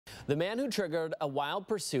The man who triggered a wild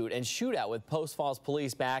pursuit and shootout with Post Falls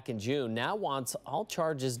police back in June now wants all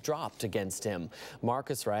charges dropped against him.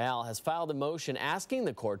 Marcus Rael has filed a motion asking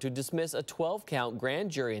the court to dismiss a 12-count grand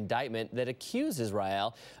jury indictment that accuses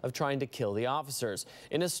Rael of trying to kill the officers.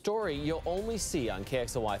 In a story you'll only see on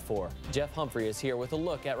KXLY4, Jeff Humphrey is here with a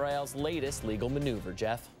look at Rael's latest legal maneuver.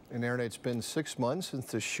 Jeff? And Aaron, it's been 6 months since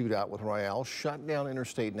the shootout with Rael shut down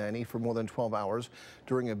Interstate 90 for more than 12 hours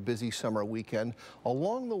during a busy summer weekend.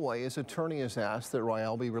 Along the way, his attorney has asked that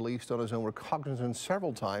Rael be released on his own recognizance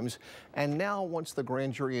several times, and now wants the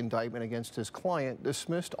grand jury indictment against his client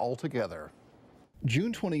dismissed altogether.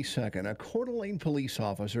 June 22nd, a Coeur d'Alene police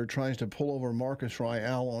officer tries to pull over Marcus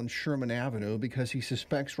Rael on Sherman Avenue because he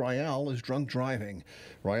suspects Rael is drunk driving.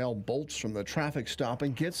 Rael bolts from the traffic stop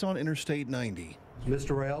and gets on Interstate 90.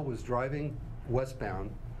 Mr. Rael was driving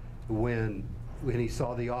westbound when he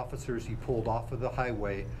saw the officers. He pulled off of the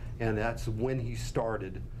highway, and that's when he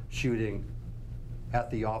started shooting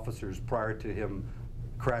at the officers prior to him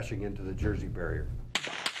crashing into the Jersey barrier.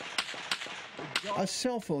 A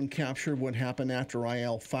cell phone captured what happened after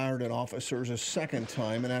Rael fired at officers a second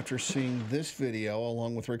time, and after seeing this video,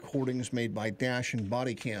 along with recordings made by dash and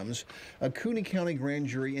body cams, a Cooney County grand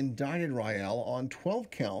jury indicted Rael on 12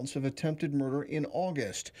 counts of attempted murder in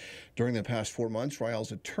August. During the past 4 months,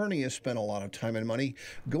 Rael's attorney has spent a lot of time and money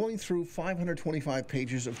going through 525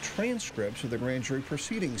 pages of transcripts of the grand jury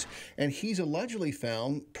proceedings, and he's allegedly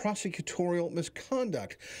found prosecutorial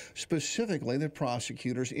misconduct. Specifically, the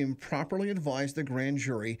prosecutors improperly advised the grand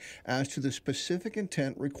jury as to the specific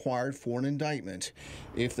intent required for an indictment.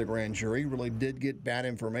 If the grand jury really did get bad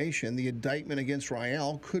information, the indictment against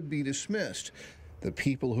Rael could be dismissed. The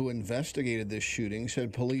people who investigated this shooting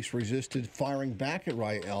said police resisted firing back at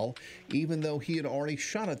Rael, even though he had already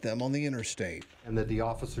shot at them on the interstate. And that the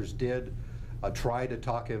officers did try to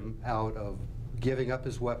talk him out of giving up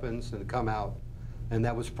his weapons and come out. And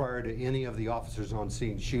that was prior to any of the officers on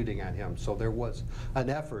scene shooting at him. So there was an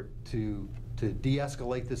effort to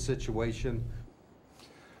de-escalate the situation.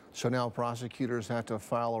 So now prosecutors have to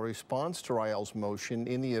file a response to Rael's motion.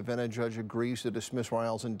 In the event a judge agrees to dismiss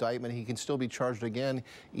Rael's indictment, he can still be charged again,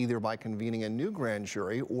 either by convening a new grand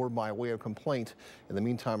jury or by way of complaint. In the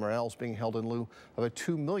meantime, Rael's being held in lieu of a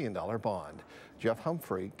 $2 million bond. Jeff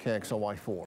Humphrey, KXLY4.